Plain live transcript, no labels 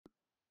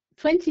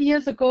20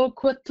 years ago,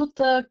 Kurt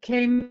Tutter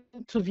came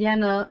to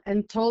Vienna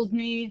and told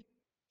me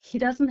he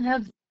doesn't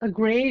have a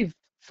grave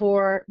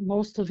for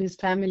most of his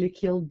family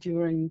killed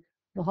during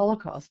the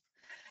Holocaust.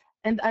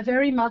 And I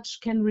very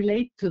much can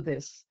relate to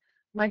this.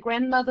 My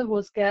grandmother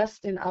was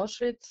gassed in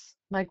Auschwitz.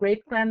 My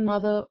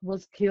great-grandmother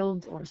was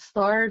killed or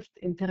starved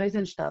in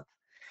Theresienstadt.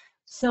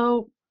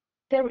 So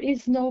there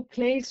is no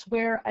place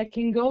where I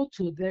can go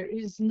to. There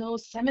is no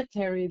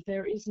cemetery.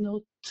 There is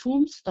no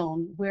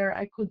tombstone where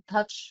I could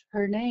touch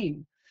her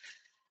name.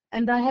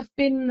 And I have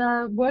been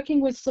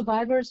working with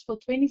survivors for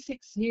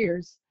 26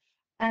 years.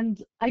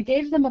 And I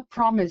gave them a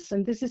promise,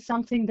 and this is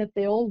something that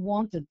they all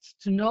wanted,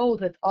 to know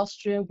that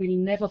Austria will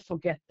never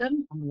forget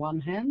them, on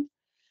one hand,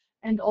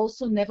 and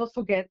also never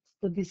forget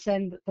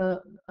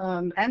the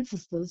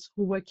ancestors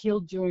who were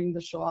killed during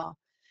the Shoah.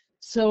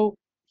 So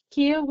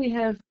here we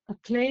have a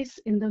place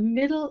in the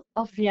middle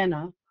of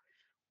Vienna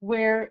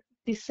where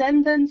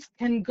descendants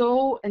can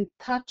go and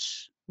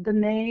touch the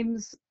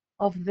names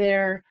of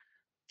their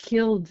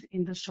killed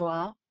in the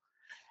Shoah.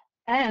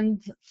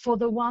 And for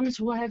the ones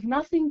who have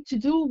nothing to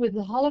do with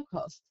the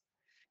Holocaust,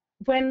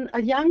 when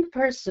a young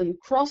person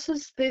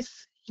crosses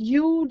this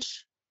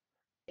huge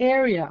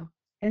area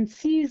and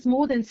sees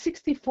more than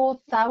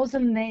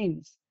 64,000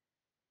 names,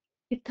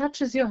 it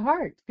touches your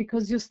heart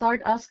because you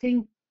start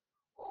asking,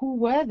 who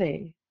were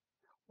they?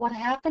 What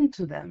happened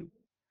to them?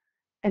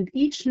 And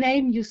each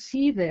name you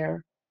see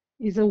there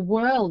is a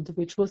world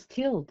which was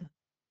killed.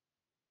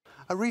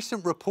 A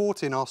recent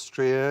report in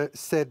Austria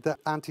said that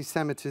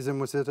anti-Semitism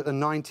was at a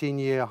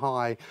 19-year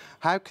high.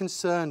 How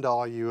concerned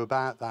are you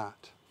about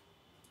that?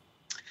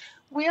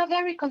 We are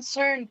very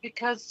concerned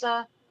because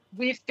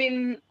we've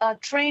been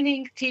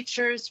training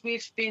teachers,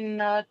 we've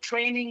been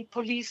training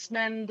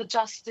policemen, the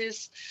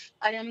justice.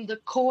 I am the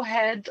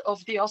co-head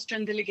of the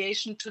Austrian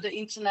delegation to the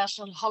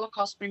International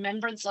Holocaust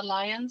Remembrance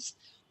Alliance.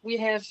 We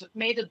have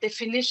made a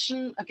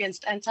definition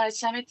against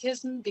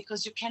anti-Semitism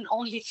because you can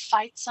only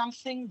fight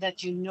something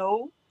that you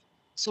know.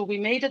 So we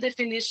made a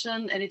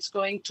definition, and it's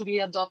going to be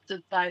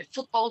adopted by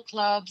football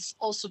clubs,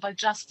 also by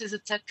justice,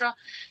 etc.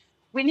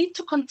 We need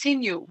to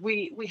continue.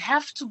 We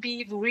have to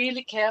be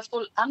really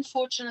careful.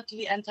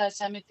 Unfortunately,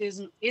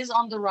 anti-Semitism is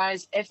on the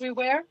rise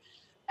everywhere.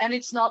 And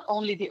it's not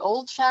only the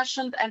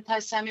old-fashioned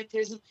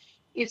anti-Semitism,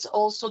 it's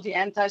also the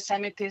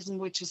anti-Semitism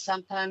which is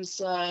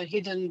sometimes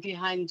hidden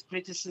behind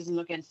criticism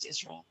against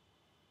Israel.